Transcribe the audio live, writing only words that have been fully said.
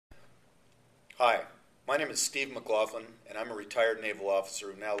Hi, my name is Steve McLaughlin, and I'm a retired naval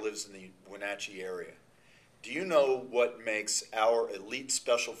officer who now lives in the Wenatchee area. Do you know what makes our elite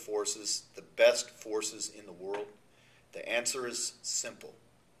special forces the best forces in the world? The answer is simple: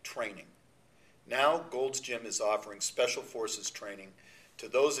 training. Now, Gold's Gym is offering special forces training to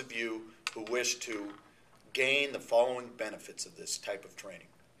those of you who wish to gain the following benefits of this type of training.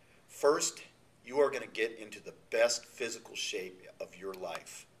 First, you are going to get into the best physical shape of your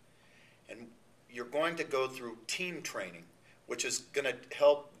life. And you're going to go through team training, which is going to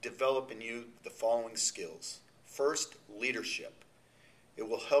help develop in you the following skills. First, leadership. It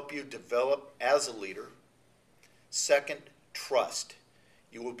will help you develop as a leader. Second, trust.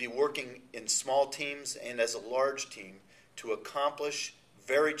 You will be working in small teams and as a large team to accomplish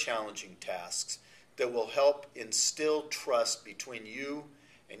very challenging tasks that will help instill trust between you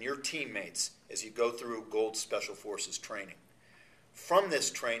and your teammates as you go through Gold Special Forces training. From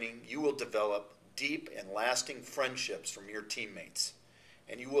this training, you will develop deep and lasting friendships from your teammates,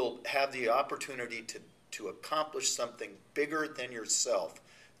 and you will have the opportunity to accomplish something bigger than yourself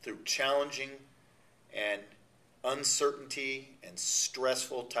through challenging and uncertainty and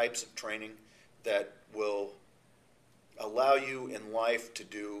stressful types of training that will allow you in life to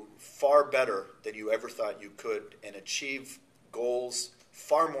do far better than you ever thought you could and achieve goals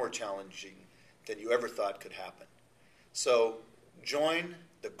far more challenging than you ever thought could happen. So join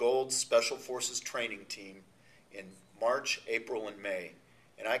the Gold Special Forces training team in March, April, and May,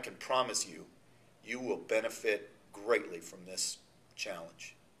 and I can promise you, you will benefit greatly from this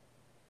challenge.